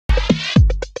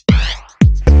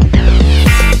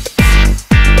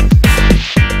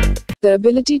The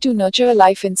ability to nurture a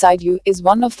life inside you is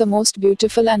one of the most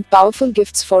beautiful and powerful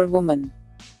gifts for a woman.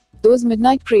 Those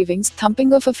midnight cravings,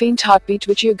 thumping of a faint heartbeat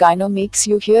which your gyno makes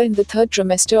you hear in the third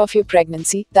trimester of your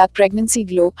pregnancy, that pregnancy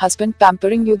glow, husband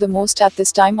pampering you the most at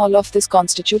this time, all of this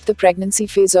constitute the pregnancy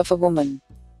phase of a woman.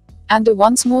 And the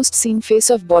once most seen face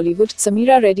of Bollywood,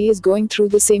 Sameera Reddy is going through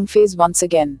the same phase once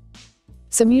again.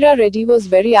 Sameera Reddy was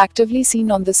very actively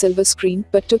seen on the silver screen,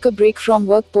 but took a break from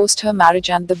work post her marriage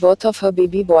and the birth of her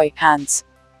baby boy, Hans.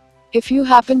 If you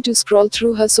happen to scroll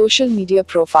through her social media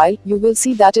profile, you will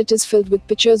see that it is filled with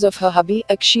pictures of her hubby,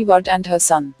 Akshi Ward, and her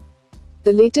son.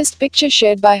 The latest picture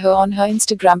shared by her on her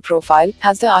Instagram profile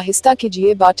has the Ahista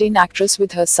Kijiye Batain actress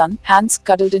with her son, Hans,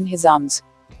 cuddled in his arms.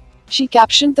 She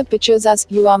captioned the pictures as,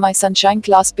 "You are my sunshine,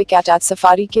 class pic at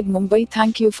Safari Kid Mumbai,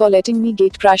 thank you for letting me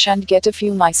gate crash and get a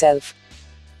few myself.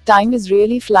 Time is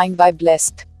really flying by,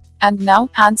 blessed." And now,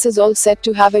 Hans is all set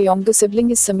to have a younger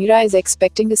sibling as Sameera is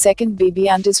expecting a second baby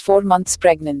and is 4 months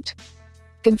pregnant.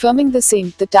 Confirming the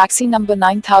same, the taxi number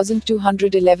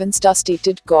 9211 star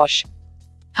stated, "Gosh.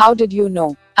 How did you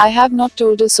know? I have not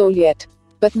told a soul yet.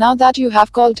 But now that you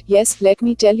have called, yes, let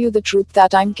me tell you the truth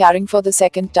that I'm carrying for the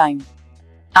second time.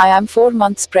 I am 4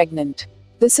 months pregnant.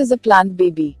 This is a planned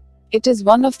baby. It is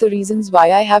one of the reasons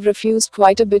why I have refused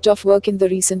quite a bit of work in the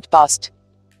recent past.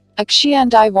 Akshi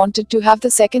and I wanted to have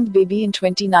the second baby in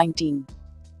 2019.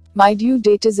 My due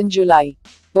date is in July.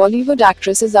 Bollywood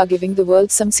actresses are giving the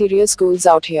world some serious goals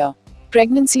out here.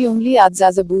 Pregnancy only adds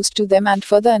as a boost to them and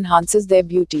further enhances their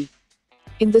beauty."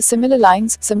 In the similar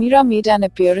lines, Sameera made an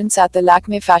appearance at the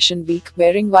Lakme Fashion Week,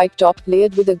 wearing white top,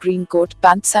 layered with a green coat,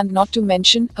 pants and not to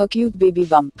mention, her cute baby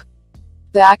bump.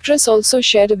 The actress also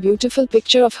shared a beautiful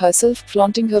picture of herself,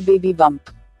 flaunting her baby bump.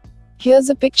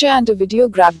 Here's a picture and a video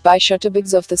grabbed by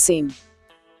Shutterbigs of the same.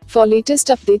 For latest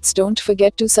updates, don't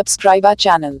forget to subscribe our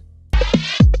channel.